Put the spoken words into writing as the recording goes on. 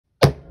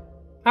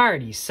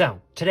Alrighty,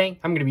 so today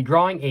I'm going to be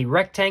drawing a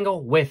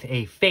rectangle with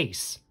a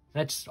face.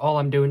 That's all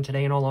I'm doing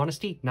today, in all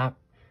honesty. Not,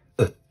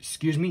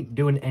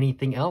 doing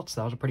anything else.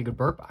 That was a pretty good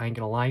burp. I ain't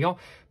going to lie, y'all.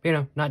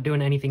 But, not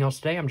doing anything else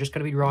today. I'm just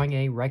going to be drawing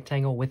a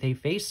rectangle with a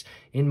face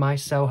in my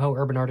Soho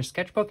Urban Artist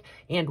sketchbook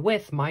and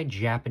with my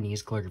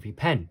Japanese calligraphy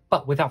pen.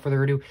 But without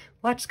further ado,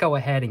 let's go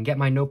ahead and get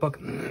my notebook.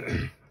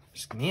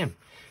 Man,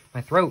 my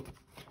throat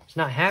is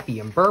not happy.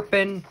 I'm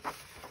burping.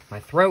 My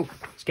throat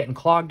is getting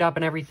clogged up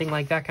and everything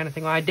like that kind of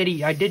thing. Well, I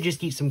did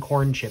just eat some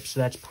corn chips, so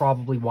that's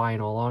probably why,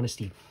 in all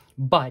honesty.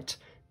 But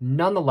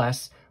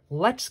nonetheless,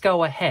 let's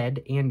go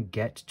ahead and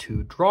get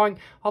to drawing.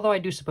 Although I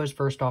do suppose,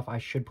 first off, I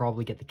should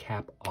probably get the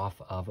cap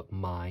off of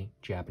my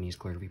Japanese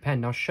calligraphy pen.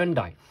 Now, shouldn't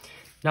I?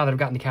 Now that I've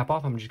gotten the cap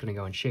off, I'm just going to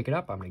go and shake it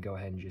up. I'm going to go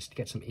ahead and just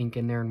get some ink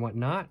in there and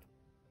whatnot.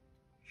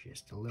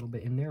 Just a little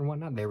bit in there and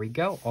whatnot. There we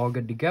go. All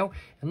good to go.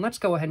 And let's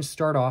go ahead and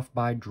start off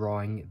by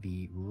drawing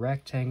the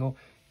rectangle.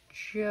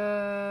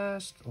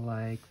 Just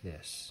like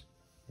this.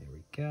 There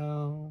we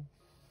go.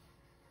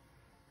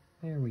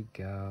 There we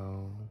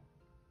go.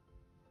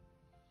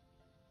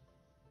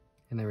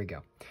 And there we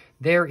go.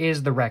 There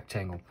is the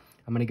rectangle.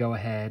 I'm going to go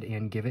ahead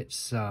and give it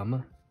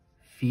some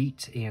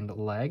feet and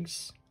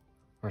legs,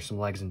 or some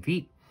legs and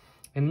feet.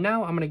 And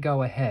now I'm going to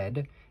go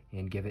ahead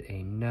and give it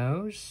a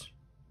nose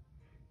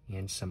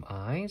and some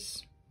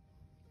eyes.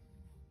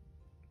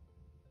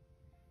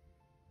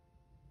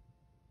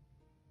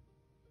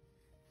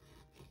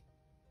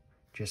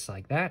 Just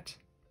like that.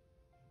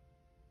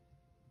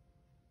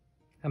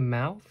 A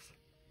mouth.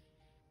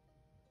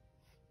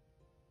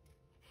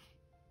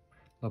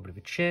 A little bit of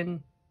a chin.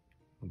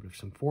 A little bit of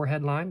some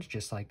forehead lines,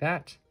 just like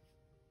that.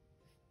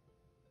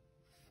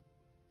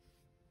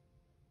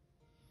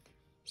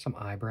 Some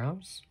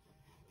eyebrows.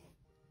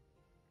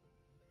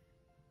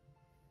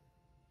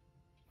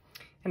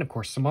 And of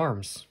course, some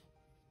arms.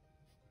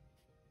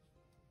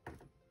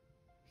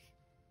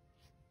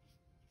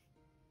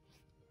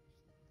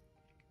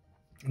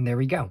 And there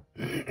we go.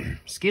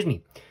 Excuse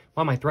me.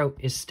 While my throat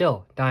is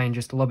still dying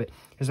just a little bit.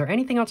 Is there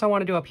anything else I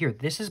want to do up here?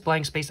 This is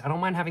blank space. I don't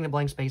mind having the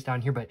blank space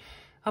down here, but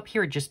up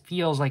here it just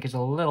feels like it's a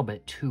little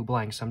bit too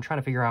blank. So I'm trying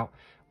to figure out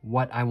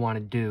what I want to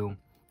do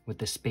with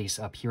the space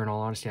up here. In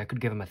all honesty, I could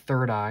give him a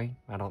third eye.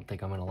 I don't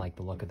think I'm going to like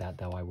the look of that,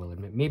 though, I will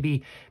admit.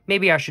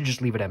 Maybe I should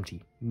just leave it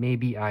empty.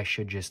 Maybe I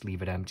should just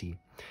leave it empty.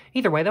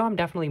 Either way, though, I'm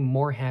definitely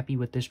more happy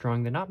with this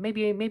drawing than not.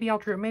 Maybe I'll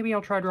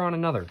try drawing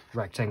another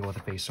rectangle with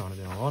a face on it,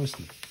 in all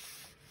honesty.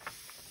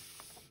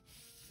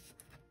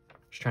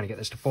 Trying to get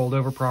this to fold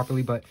over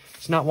properly, but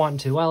it's not wanting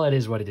to. Well, it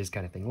is what it is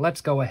kind of thing.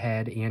 Let's go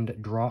ahead and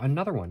draw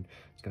another one.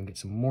 Let's go and get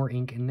some more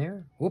ink in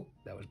there. Whoop,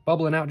 that was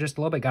bubbling out just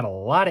a little bit. Got a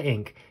lot of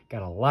ink.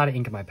 Got a lot of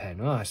ink in my pen.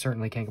 Oh, I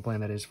certainly can't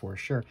complain, that is for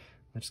sure.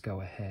 Let's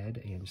go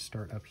ahead and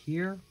start up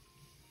here.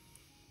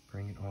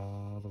 Bring it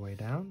all the way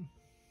down.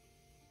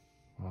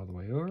 All the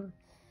way over.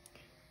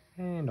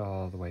 And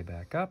all the way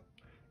back up.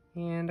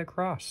 And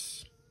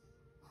across.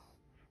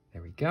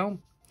 There we go.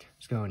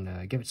 Let's go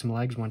and give it some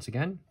legs once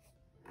again.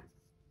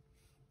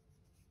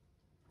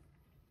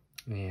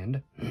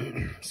 And,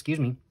 excuse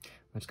me,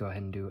 let's go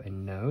ahead and do a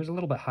nose a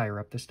little bit higher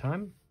up this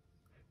time.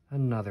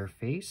 Another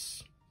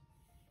face.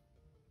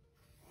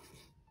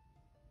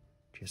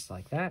 Just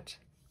like that.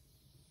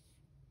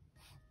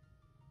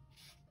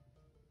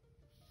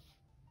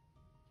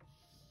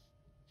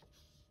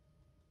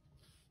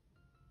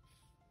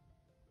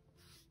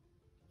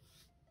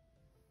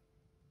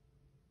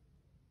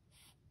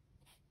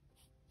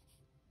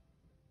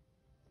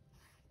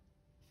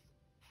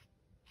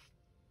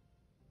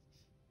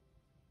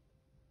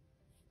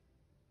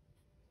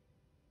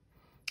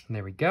 And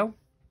there we go.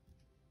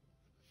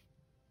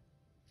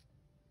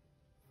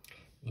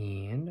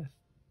 And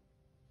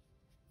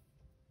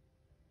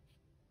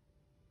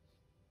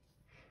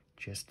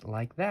just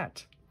like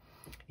that.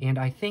 And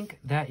I think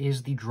that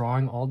is the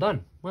drawing all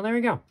done. Well, there we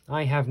go.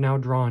 I have now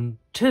drawn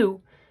 2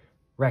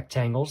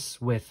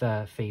 rectangles with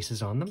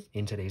faces on them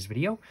in today's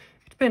video.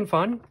 It's been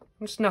fun.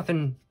 It's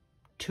nothing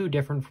too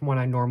different from what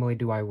I normally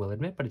do, I will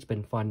admit, but it's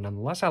been fun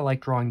nonetheless. I like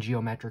drawing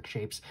geometric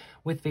shapes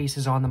with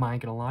faces on them, I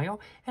ain't gonna lie,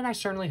 and I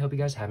certainly hope you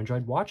guys have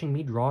enjoyed watching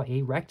me draw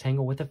a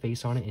rectangle with a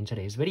face on it in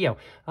today's video.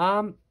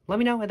 Let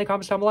me know in the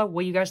comments down below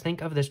what you guys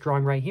think of this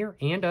drawing right here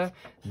and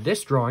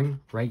this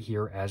drawing right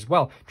here as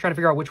well. Trying to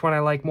figure out which one I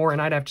like more,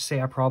 and I'd have to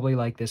say I probably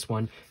like this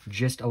one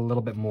just a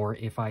little bit more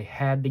if I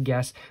had to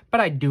guess, but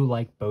I do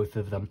like both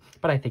of them,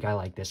 but I think I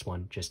like this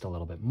one just a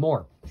little bit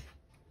more.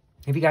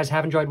 If you guys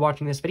have enjoyed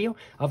watching this video,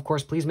 of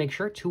course, please make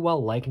sure to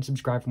like and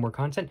subscribe for more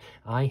content.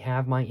 I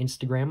have my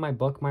Instagram, my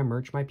book, my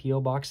merch, my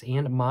P.O. box,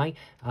 and my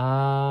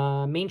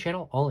main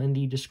channel all in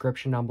the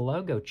description down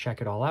below. Go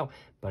check it all out.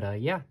 But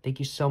yeah, thank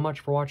you so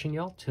much for watching,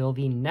 y'all. Till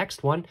the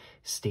next one,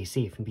 stay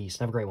safe and peace.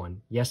 Have a great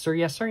one. Yes, sir.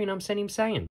 Yes, sir. You know what I'm saying?